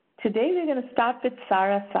Today we're going to start with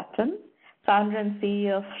Sarah Sutton, founder and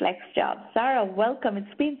CEO of FlexJobs. Sarah, welcome.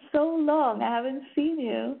 It's been so long. I haven't seen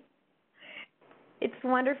you. It's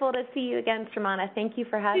wonderful to see you again, Sharmana. Thank you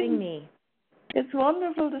for having me. It's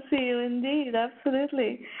wonderful to see you indeed,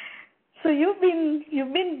 absolutely. So you've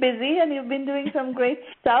been busy and you've been doing some great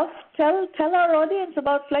stuff. Tell our audience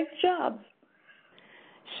about FlexJobs.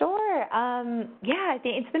 Sure. I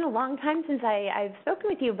think it's been a long time since I've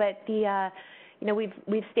spoken with you, but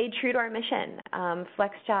we've stayed true to our mission.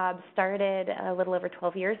 FlexJobs started a little over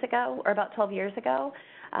 12 years ago, or about 12 years ago,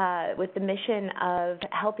 with the mission of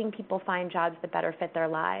helping people find jobs that better fit their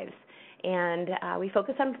lives. And we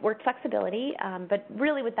focus on work flexibility, but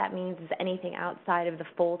really what that means is anything outside of the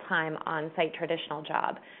full-time on-site traditional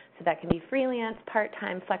job. So that can be freelance,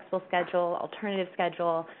 part-time, flexible schedule, alternative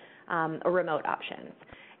schedule, or remote options.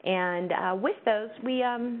 And with those, we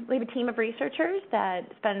have a team of researchers that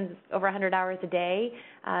spends over 100 hours a day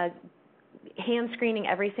hand screening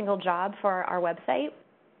every single job for our website.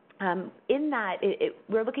 In that,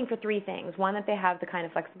 we're looking for three things. One, that they have the kind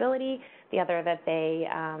of flexibility. The other, that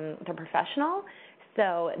they're professional.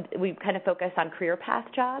 So we kind of focus on career path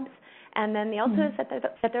jobs. And then the also is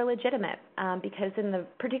that they're legitimate, because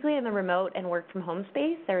particularly in the remote and work from home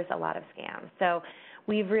space, there's a lot of scams. So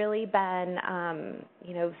we've really been,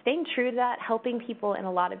 staying true to that, helping people in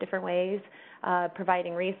a lot of different ways,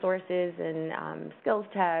 providing resources and skills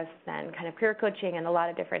tests and kind of career coaching in a lot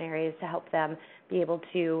of different areas to help them be able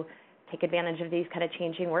to take advantage of these kind of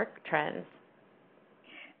changing work trends.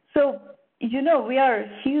 So, we are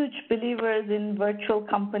huge believers in virtual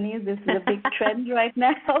companies. This is a big trend right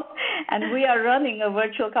now, and we are running a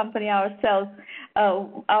virtual company ourselves.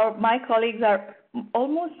 My colleagues are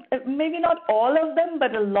almost, maybe not all of them,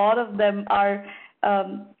 but a lot of them are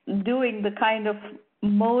doing the kind of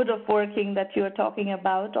mode of working that you are talking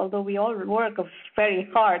about, although we all work very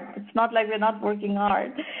hard. It's not like we're not working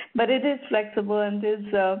hard, but it is flexible and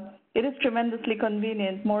it is tremendously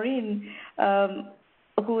convenient. Maureen,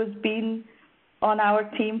 who has been on our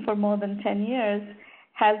team for more than 10 years,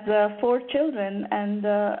 has 4 children, and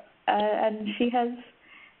she has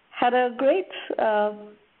had a great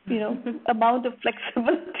amount of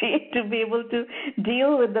flexibility to be able to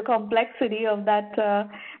deal with the complexity of that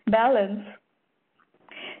balance.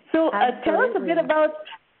 So tell us a bit about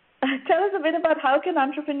how can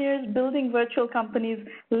entrepreneurs building virtual companies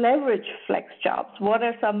leverage FlexJobs? What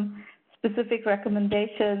are some specific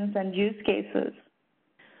recommendations and use cases?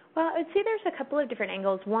 Well, I would say there's a couple of different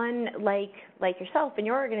angles. One, like yourself and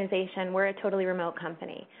your organization, we're a totally remote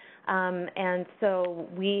company. And so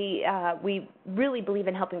we really believe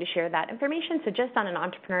in helping to share that information. So just on an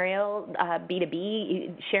entrepreneurial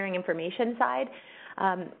B2B sharing information side,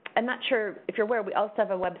 I'm not sure if you're aware, we also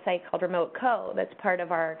have a website called Remote Co. that's part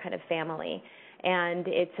of our kind of family. And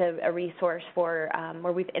it's a resource for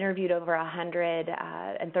where we've interviewed over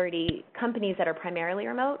 130 companies that are primarily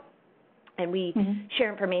remote. And we share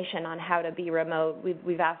information on how to be remote.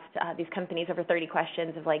 We've asked these companies over 30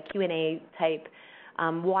 questions of like Q&A type.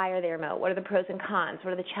 Why are they remote? What are the pros and cons?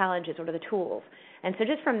 What are the challenges? What are the tools? And so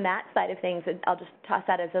just from that side of things, I'll just toss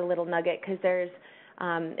that as a little nugget because there's,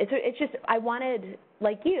 it's just, I wanted,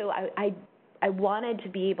 like you, I wanted to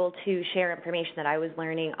be able to share information that I was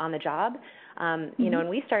learning on the job. When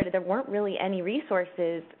we started, there weren't really any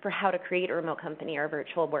resources for how to create a remote company or a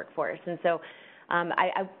virtual workforce. And so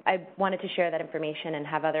I wanted to share that information and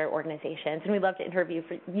have other organizations, and we'd love to interview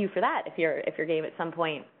you for that if you're game at some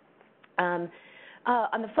point.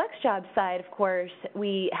 On the FlexJobs side, of course,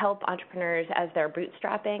 we help entrepreneurs as they're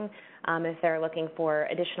bootstrapping, if they're looking for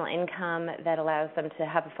additional income that allows them to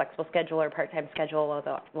have a flexible schedule or part-time schedule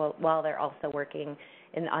while they're also working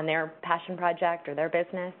on their passion project or their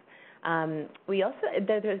business. We also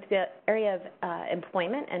there's the area of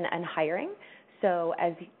employment and hiring. So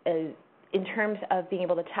as in terms of being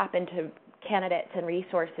able to tap into candidates and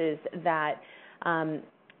resources that,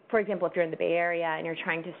 for example, if you're in the Bay Area and you're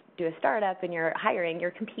trying to do a startup and you're hiring,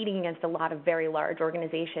 you're competing against a lot of very large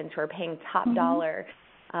organizations who are paying top dollar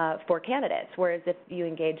for candidates, whereas if you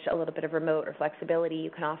engage a little bit of remote or flexibility, you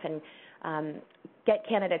can often get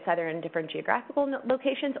candidates either in different geographical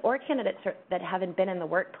locations or candidates that haven't been in the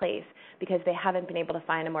workplace because they haven't been able to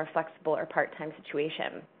find a more flexible or part-time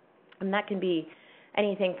situation. And that can be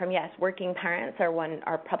anything from, yes, working parents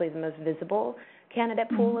are probably the most visible candidate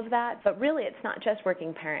pool of that, but really it's not just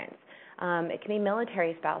working parents. It can be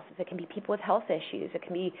military spouses. It can be people with health issues. It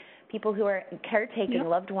can be people who are caretaking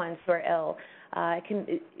loved ones who are ill.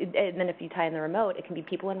 And then if you tie in the remote, it can be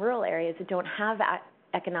people in rural areas that don't have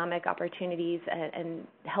economic opportunities and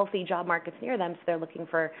healthy job markets near them, so they're looking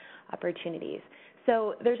for opportunities.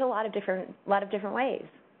 So there's a lot of different ways.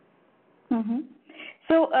 Mm-hmm.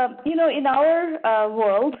 So, in our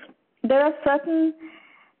world, there are certain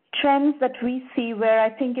trends that we see where I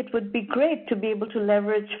think it would be great to be able to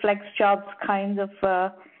leverage FlexJobs kinds of,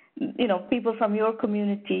 people from your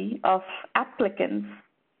community of applicants.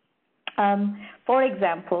 For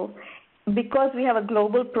example, because we have a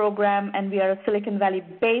global program and we are a Silicon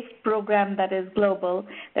Valley-based program that is global,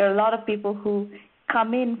 there are a lot of people who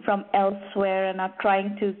come in from elsewhere and are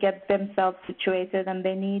trying to get themselves situated, and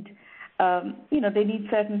they need, they need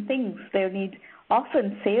certain things. They need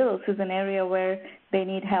often sales is an area where they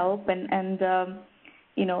need help, and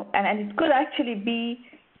it could actually be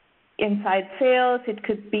inside sales. It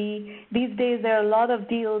could be these days there are a lot of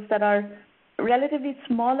deals that are relatively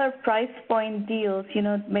smaller price point deals.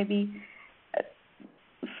 Maybe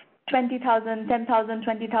 $20,000, $10,000,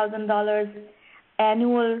 $20,000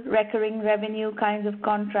 annual recurring revenue kinds of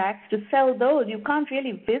contracts. To sell those, you can't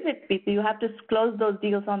really visit people. You have to close those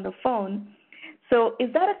deals on the phone. So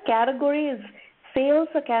is that a category? Is sales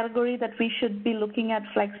a category that we should be looking at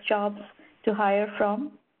FlexJobs to hire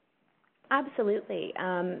from? Absolutely.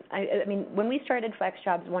 I mean, when we started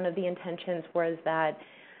FlexJobs, one of the intentions was that,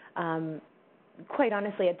 quite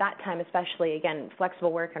honestly, at that time especially, again,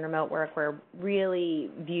 flexible work and remote work were really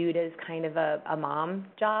viewed as kind of a mom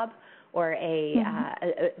job, or a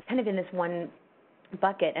kind of in this one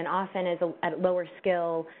bucket, and often as a lower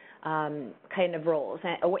skill kind of roles,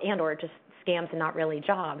 and or just scams and not really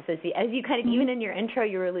jobs. As you kind of, even in your intro,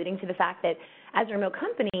 you were alluding to the fact that as a remote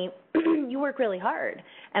company, you work really hard,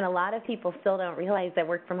 and a lot of people still don't realize that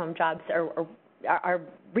work from home jobs are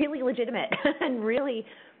really legitimate and really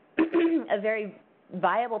a very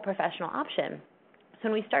viable professional option. So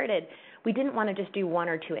when we started, we didn't want to just do one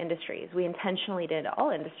or two industries. We intentionally did all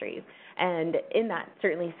industries, and in that,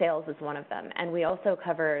 certainly sales is one of them. And we also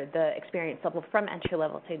cover the experience level from entry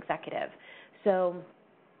level to executive. So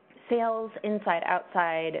sales, inside,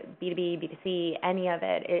 outside, B2B, B2C, any of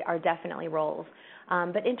it are definitely roles.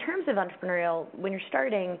 But in terms of entrepreneurial, when you're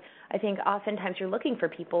starting, I think oftentimes you're looking for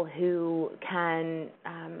people who can,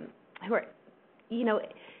 who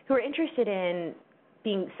are interested in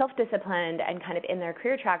being self-disciplined and kind of in their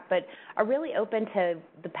career track, but are really open to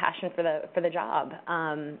the passion for the job.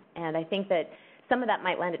 And I think that some of that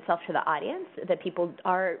might lend itself to the audience, that people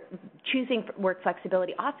are choosing work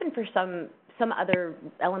flexibility often for some other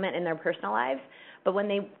element in their personal lives, but when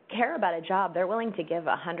they care about a job, they're willing to give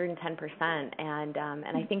 110%, and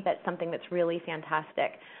I think that's something that's really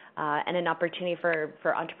fantastic, and an opportunity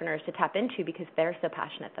for entrepreneurs to tap into, because they're so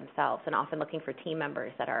passionate themselves and often looking for team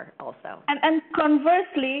members that are also. And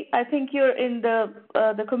conversely, I think you're in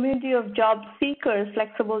the community of job seekers,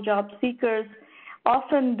 flexible job seekers,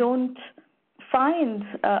 often don't find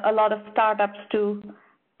a lot of startups to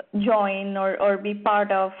join or be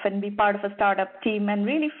part of, and be part of a startup team and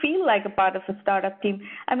really feel like a part of a startup team.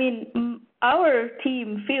 I mean, our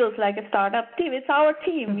team feels like a startup team. It's our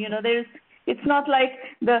team. It's not like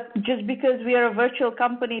just because we are a virtual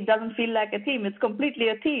company it doesn't feel like a team. It's completely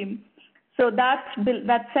a team. So that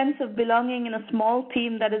sense of belonging in a small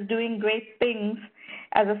team that is doing great things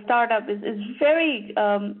as a startup is very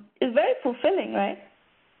fulfilling, right?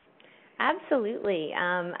 Absolutely.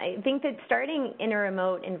 I think that starting in a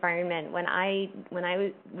remote environment, when I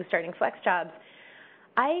was starting FlexJobs,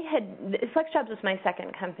 FlexJobs was my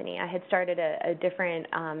second company. I had started a different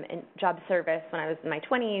job service when I was in my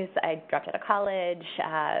 20s. I dropped out of college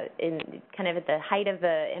in kind of at the height of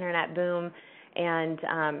the internet boom, and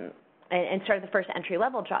started the first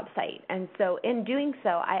entry-level job site. And so in doing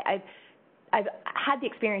so, I've had the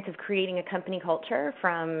experience of creating a company culture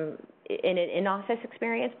from in an in-office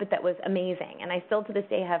experience, but that was amazing. And I still to this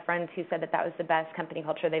day have friends who said that was the best company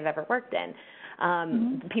culture they've ever worked in,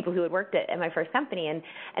 people who had worked at my first company. And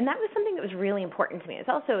that was something that was really important to me. It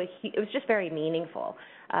was just very meaningful.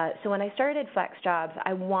 So when I started FlexJobs,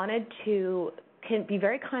 I wanted to be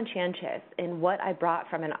very conscientious in what I brought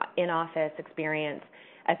from an in-office experience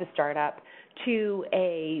as a startup to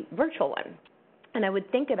a virtual one. And I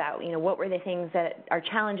would think about, what were the things that are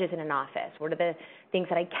challenges in an office? What are the things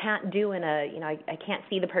that I can't do I can't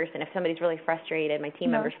see the person. If somebody's really frustrated, my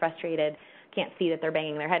team member's frustrated, can't see that they're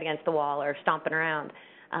banging their head against the wall or stomping around.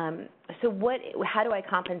 So how do I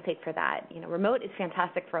compensate for that? Remote is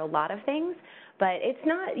fantastic for a lot of things, but it's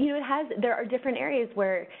not, there are different areas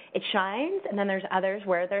where it shines, and then there's others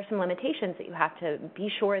where there's some limitations that you have to be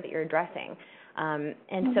sure that you're addressing.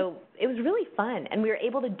 So it was really fun, and we were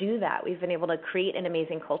able to do that. We've been able to create an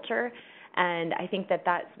amazing culture, and I think that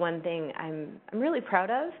that's one thing I'm really proud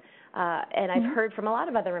of. And I've heard from a lot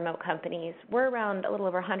of other remote companies. We're around a little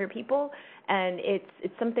over 100 people, and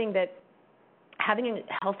it's something that having a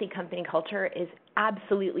healthy company culture is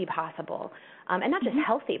absolutely possible. And not just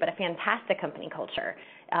healthy, but a fantastic company culture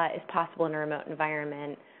is possible in a remote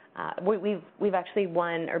environment. We've actually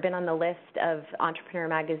won or been on the list of Entrepreneur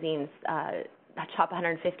Magazine's top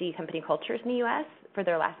 150 company cultures in the U.S. for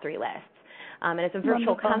their last 3 lists. And it's a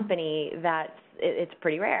virtual company that's it's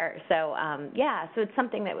pretty rare. So, so it's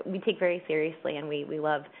something that we take very seriously and we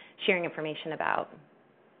love sharing information about.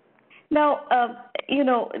 Now,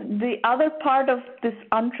 the other part of this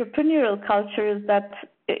entrepreneurial culture is that,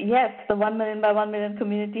 yes, the 1 million by 1 million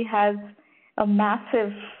community has a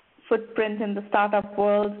massive footprint in the startup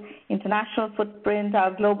world, international footprint.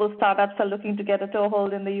 Our global startups are looking to get a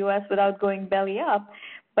toehold in the U.S. without going belly up.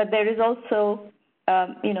 But there is also,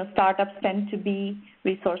 startups tend to be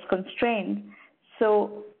resource constrained.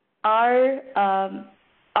 So are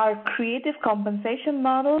creative compensation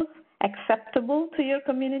models acceptable to your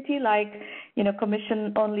community, like,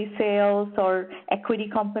 commission-only sales or equity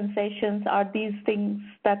compensations? Are these things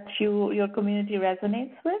that your community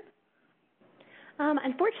resonates with?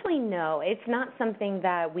 Unfortunately, no. It's not something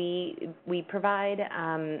that we provide.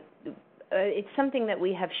 It's something that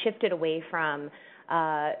we have shifted away from,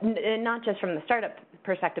 not just from the startup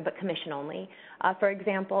perspective, but commission only. For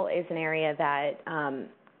example, is an area that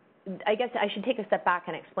I guess I should take a step back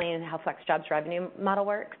and explain how FlexJobs' revenue model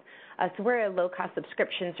works. So we're a low-cost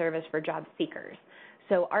subscription service for job seekers.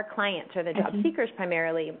 So our clients are the job seekers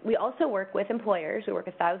primarily. We also work with employers. We work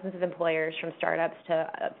with thousands of employers from startups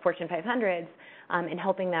to Fortune 500s in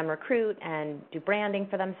helping them recruit and do branding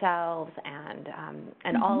for themselves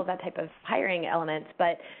and all of that type of hiring elements.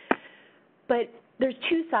 But there's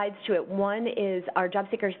 2 sides to it. One is our job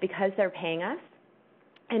seekers, because they're paying us,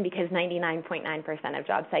 and because 99.9% of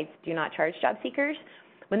job sites do not charge job seekers,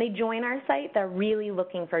 when they join our site, they're really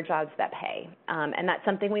looking for jobs that pay. And that's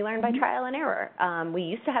something we learned by trial and error. We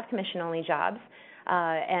used to have commission-only jobs,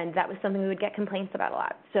 and that was something we would get complaints about a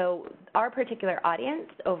lot. So our particular audience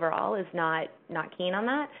overall is not keen on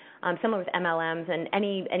that. Someone with MLMs and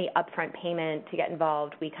any upfront payment to get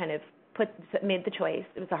involved, we kind of made the choice.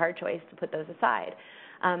 It was a hard choice to put those aside.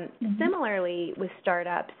 Similarly, with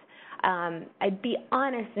startups, I'd be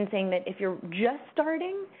honest in saying that if you're just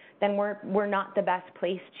starting, then we're not the best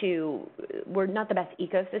we're not the best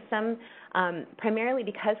ecosystem, primarily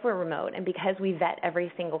because we're remote and because we vet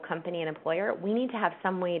every single company and employer. We need to have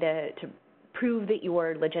some way to prove that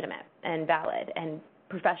you're legitimate and valid and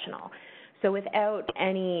professional. So without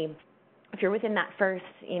if you're within that first,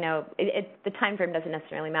 the time frame doesn't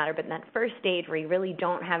necessarily matter, but in that first stage where you really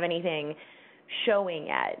don't have anything showing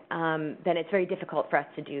yet, then it's very difficult for us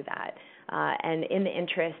to do that. And in the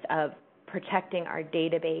interest of protecting our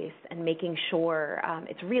database and making sure,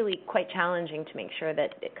 it's really quite challenging to make sure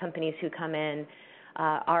that companies who come in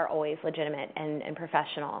are always legitimate and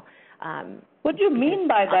professional. What do you mean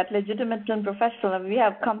by that, legitimate and professional? We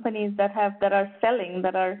have companies that are selling,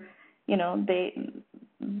 that are,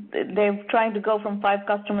 they're trying to go from 5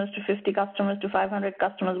 customers to 50 customers to 500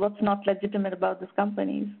 customers. What's not legitimate about these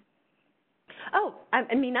companies? Oh,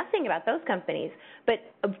 I mean nothing about those companies.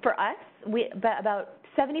 But for us, about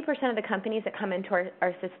 70% of the companies that come into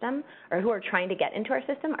our system or who are trying to get into our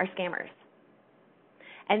system are scammers.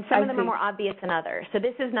 And some of them are more obvious than others. So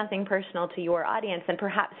this is nothing personal to your audience, and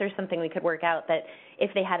perhaps there's something we could work out that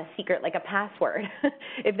if they had a secret, like a password,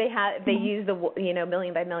 if they use the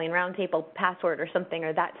million by million roundtable password or something,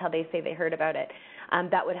 or that's how they say they heard about it,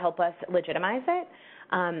 that would help us legitimize it.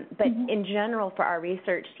 But in general, for our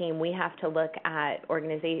research team, we have to look at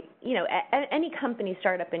any company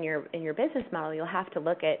startup in your business model. You'll have to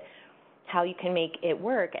look at how you can make it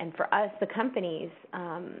work. And for us, the companies,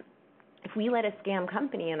 if we let a scam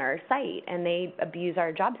company on our site and they abuse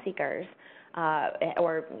our job seekers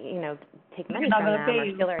or take money from them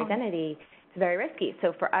or steal our identity, it's very risky.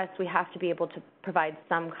 So for us, we have to be able to provide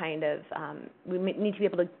some kind of we need to be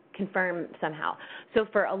able to confirm somehow. So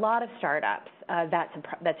for a lot of startups, that's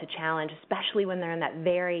a challenge, especially when they're in that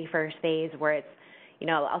very first phase where it's,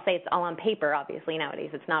 I'll say it's all on paper. Obviously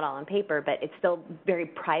nowadays it's not all on paper, but it's still very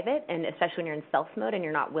private, and especially when you're in stealth mode and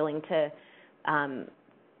you're not willing to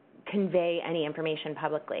convey any information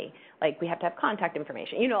publicly. Like we have to have contact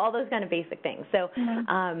information, all those kind of basic things. So.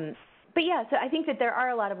 But yeah, so I think that there are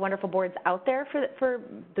a lot of wonderful boards out there for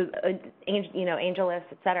the AngelList,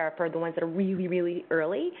 et cetera, for the ones that are really, really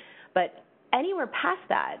early. But anywhere past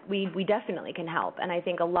that, we definitely can help. And I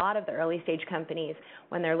think a lot of the early stage companies,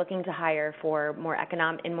 when they're looking to hire for more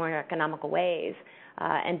economical ways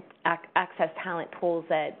and access talent pools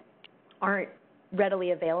that aren't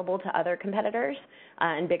readily available to other competitors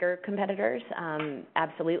and bigger competitors,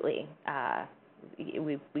 absolutely,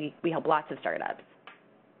 we help lots of startups.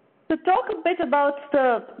 So talk a bit about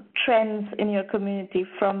the trends in your community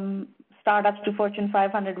from startups to Fortune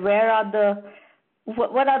 500.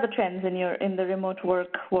 What are the trends in the remote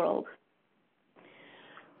work world?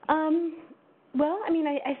 Well, I mean,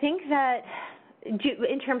 I think that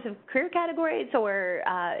in terms of career categories or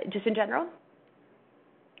just in general?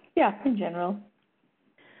 Yeah, in general.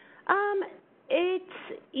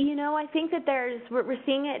 I think that we're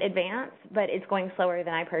seeing it advance, but it's going slower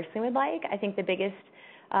than I personally would like. I think the biggest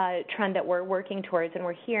trend that we're working towards and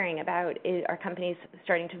we're hearing about are companies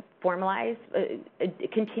starting to formalize,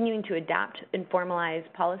 continuing to adapt and formalize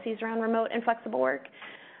policies around remote and flexible work.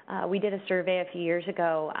 We did a survey a few years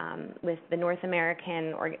ago with the North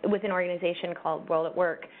American, with an organization called World at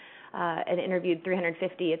Work, and interviewed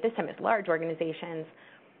 350, at this time it's large organizations,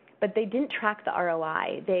 but they didn't track the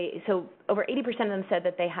ROI. So over 80% of them said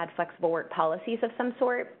that they had flexible work policies of some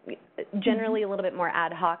sort, generally a little bit more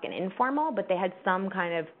ad hoc and informal, but they had some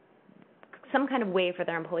kind of way for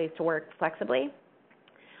their employees to work flexibly.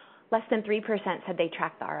 Less than 3% said they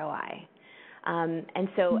tracked the ROI. And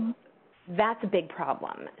so that's a big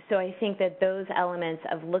problem. So I think that those elements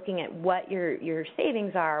of looking at what your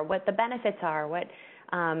savings are, what the benefits are, what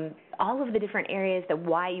all of the different areas that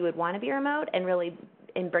why you would want to be remote, and really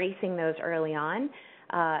embracing those early on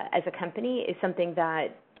as a company is something that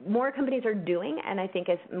more companies are doing, and I think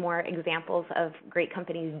as more examples of great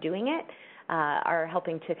companies doing it are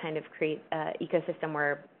helping to kind of create an ecosystem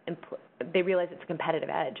where they realize it's a competitive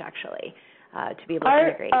edge, actually, to be able to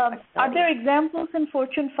integrate. Are there examples in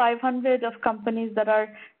Fortune 500 of companies that are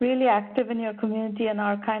really active in your community and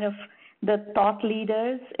are kind of the thought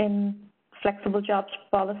leaders in flexible jobs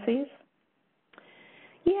policies?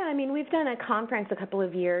 Yeah, I mean, we've done a conference a couple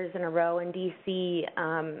of years in a row in D.C.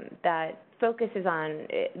 That focuses on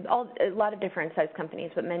a lot of different size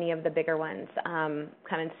companies, but many of the bigger ones come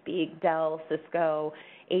and speak: Dell, Cisco,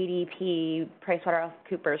 ADP,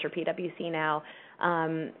 PricewaterhouseCoopers, or PwC now,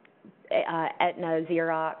 Aetna,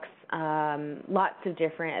 Xerox, lots of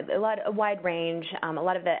different, a wide range, a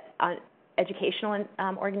lot of the educational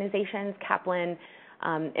organizations, Kaplan.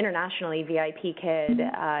 Internationally,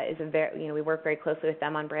 VIPKid is we work very closely with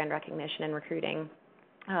them on brand recognition and recruiting.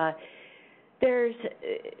 There's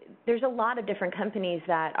a lot of different companies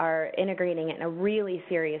that are integrating it in a really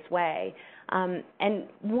serious way. And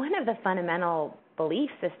one of the fundamental belief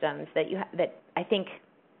systems that I think,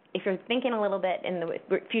 if you're thinking a little bit in the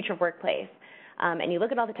future workplace, and you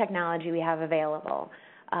look at all the technology we have available,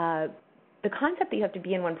 the concept that you have to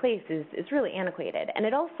be in one place is really antiquated, and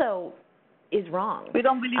it also is wrong. We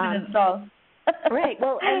don't believe in it at all. Right.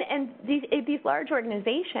 Well, and these large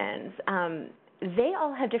organizations, they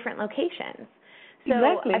all have different locations. So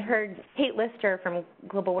exactly. I've heard Kate Lister from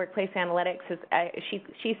Global Workplace Analytics,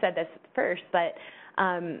 she said this first, but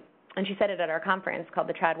and she said it at our conference called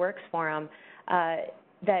the TradWorks Forum,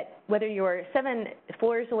 that whether you're 7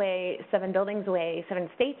 floors away, 7 buildings away, 7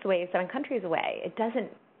 states away, 7 countries away,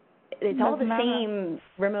 it's all the same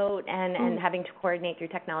remote and having to coordinate through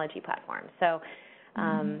technology platforms. So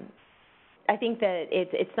I think that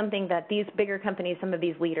it's something that these bigger companies, some of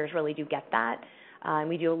these leaders really do get that.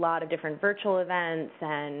 We do a lot of different virtual events,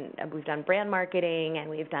 and we've done brand marketing, and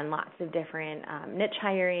we've done lots of different niche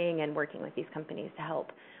hiring and working with these companies to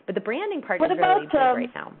help. But the branding part is really big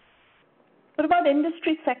right now. What about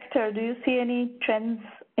industry sector? Do you see any trends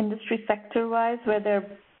industry sector-wise where they're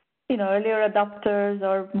earlier adopters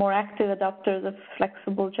or more active adopters of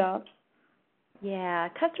flexible jobs? Yeah,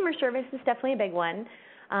 customer service is definitely a big one.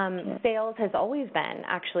 Sales has always been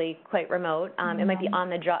actually quite remote. It might be on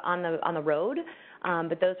the road,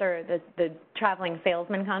 but those are the traveling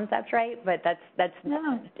salesman concepts, right? But that's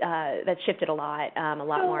shifted a lot. A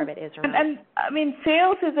lot more of it is remote. And I mean,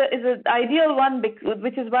 sales is an ideal one,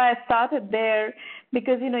 which is why I started there,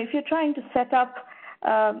 because if you're trying to set up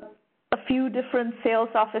a few different sales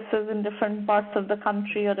offices in different parts of the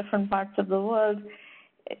country or different parts of the world,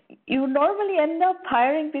 you normally end up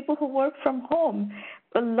hiring people who work from home.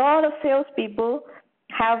 A lot of salespeople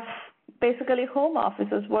have basically home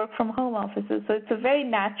offices, work from home offices. So it's a very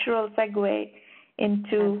natural segue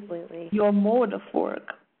into your mode of work.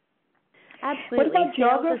 Absolutely. What about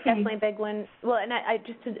geography? Sales is definitely a big one. Well, and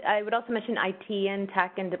I would also mention IT and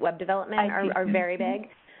tech and web development are very big.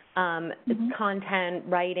 Content,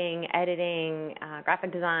 writing, editing,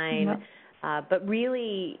 graphic design. But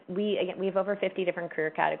really, we have over 50 different career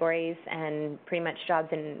categories and pretty much jobs,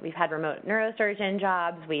 and we've had remote neurosurgeon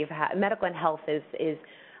jobs. We've had medical and health is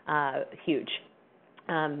huge,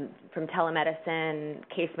 from telemedicine,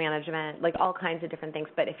 case management, like all kinds of different things.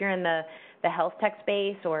 But if you're in the health tech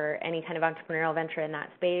space or any kind of entrepreneurial venture in that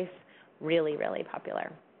space, really, really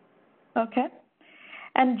popular. Okay.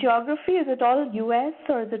 And geography, is it all U.S.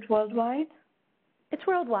 or is it worldwide? It's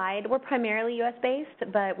worldwide. We're primarily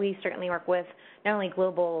U.S.-based, but we certainly work with not only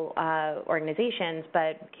global organizations,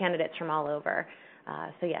 but candidates from all over.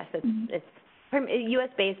 So yes, it's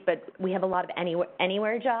U.S.-based, but we have a lot of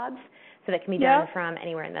anywhere jobs, so that can be done from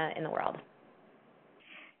anywhere in the world.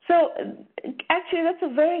 So actually, that's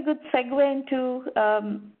a very good segue into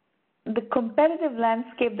the competitive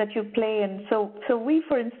landscape that you play in. So we,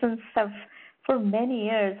 for instance, have for many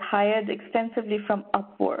years hired extensively from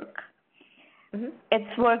Upwork. Mm-hmm.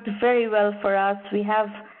 It's worked very well for us. We have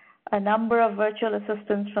a number of virtual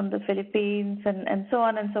assistants from the Philippines and so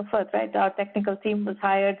on and so forth, right? Our technical team was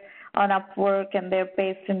hired on Upwork, and they're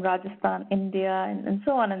based in Rajasthan, India, and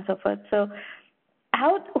so on and so forth. So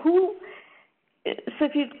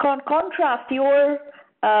if you contrast your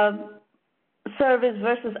service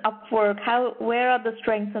versus Upwork, where are the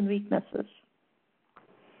strengths and weaknesses?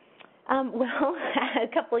 Well, a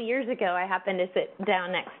couple of years ago, I happened to sit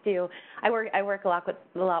down next to. I work a lot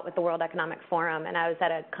with the World Economic Forum, and I was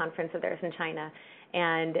at a conference of theirs in China,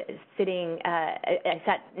 and I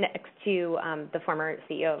sat next to the former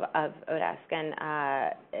CEO of Odesk, and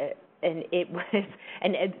it was,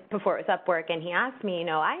 before it was Upwork, and he asked me,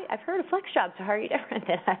 I've heard of FlexJobs, so how are you different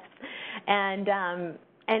than us?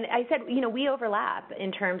 And I said, we overlap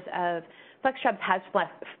in terms of FlexJobs has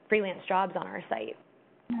freelance jobs on our site.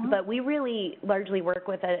 But we really largely work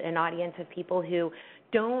with an audience of people who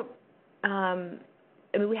don't,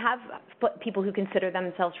 we have people who consider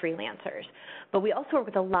themselves freelancers, but we also work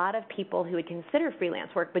with a lot of people who would consider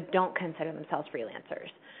freelance work but don't consider themselves freelancers.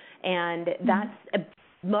 And that's a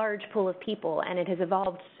large pool of people, and it has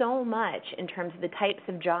evolved so much in terms of the types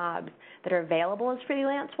of jobs that are available as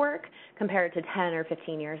freelance work compared to 10 or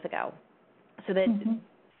 15 years ago. So that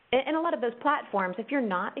and a lot of those platforms, if you're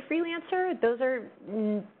not a freelancer, those are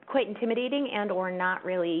quite intimidating and or not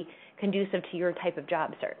really conducive to your type of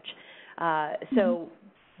job search. So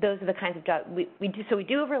those are the kinds of jobs we do. So we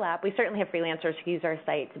do overlap. We certainly have freelancers who use our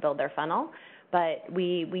site to build their funnel, but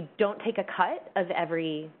we don't take a cut of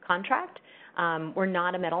every contract. We're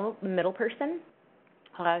not a middle person.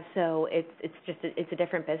 So it's a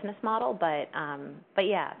different business model, but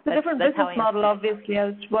yeah. It's a different business model, obviously. I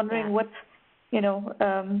was wondering what,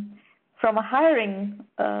 from a hiring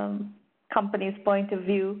company's point of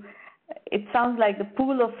view, it sounds like the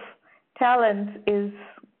pool of talent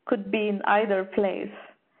could be in either place.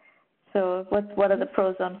 So what are the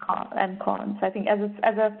pros and cons? I think as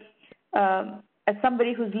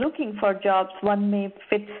somebody who's looking for jobs, one may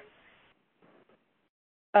fit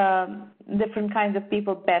different kinds of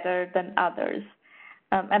people better than others.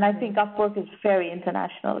 And I think Upwork is very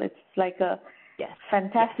international. It's like a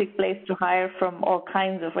fantastic place to hire from all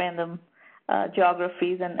kinds of random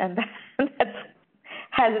geographies, and that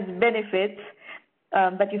has its benefits.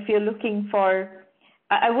 But if you're looking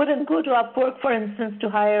I wouldn't go to Upwork, for instance, to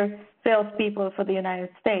hire salespeople for the United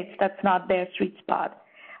States. That's not their sweet spot.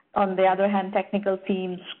 On the other hand, technical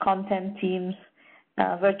teams, content teams,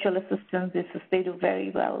 virtual assistants, they do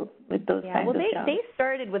very well with those kinds of jobs. They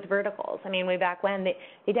started with verticals. I mean, way back when, they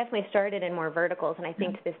definitely started in more verticals, and I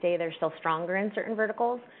think to this day they're still stronger in certain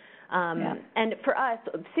verticals. And for us,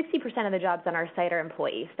 60% of the jobs on our site are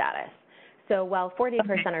employee status. So while 40%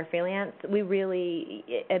 are freelance, we really,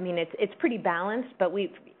 it's pretty balanced, but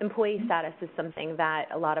employee status is something that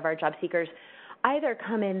a lot of our job seekers either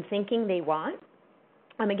come in thinking they want.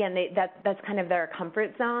 Again, that's kind of their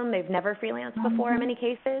comfort zone. They've never freelanced before in many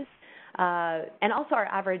cases. And also our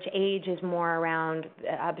average age is more around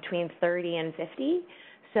between 30 and 50.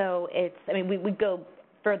 So we go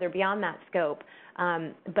further beyond that scope.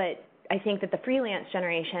 But I think that the freelance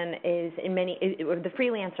generation the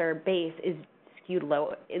freelancer base is skewed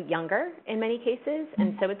younger in many cases.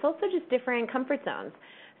 And so it's also just different comfort zones.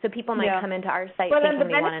 So people might come into our site thinking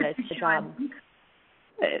they wanted a job.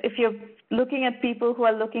 If you're looking at people who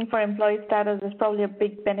are looking for employee status, there's probably a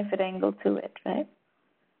big benefit angle to it, right?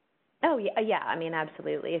 Oh yeah. I mean,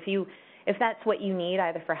 absolutely. If that's what you need,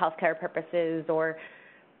 either for healthcare purposes or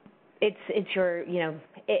it's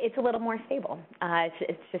it's a little more stable.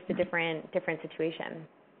 It's just a different situation.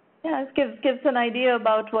 Yeah, it gives an idea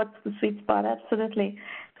about what's the sweet spot. Absolutely.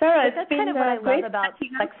 Sarah, that's kind of what I love about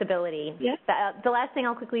flexibility. Yeah. The last thing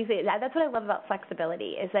I'll quickly say, that's what I love about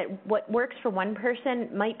flexibility, is that what works for one person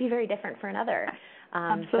might be very different for another.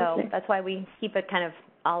 So that's why we keep it kind of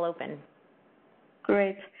all open.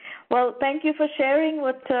 Great. Well, thank you for sharing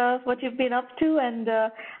what you've been up to, and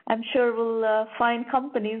I'm sure we'll find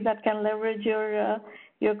companies that can leverage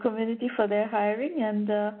your community for their hiring,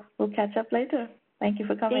 and we'll catch up later. Thank you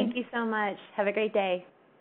for coming. Thank you so much. Have a great day.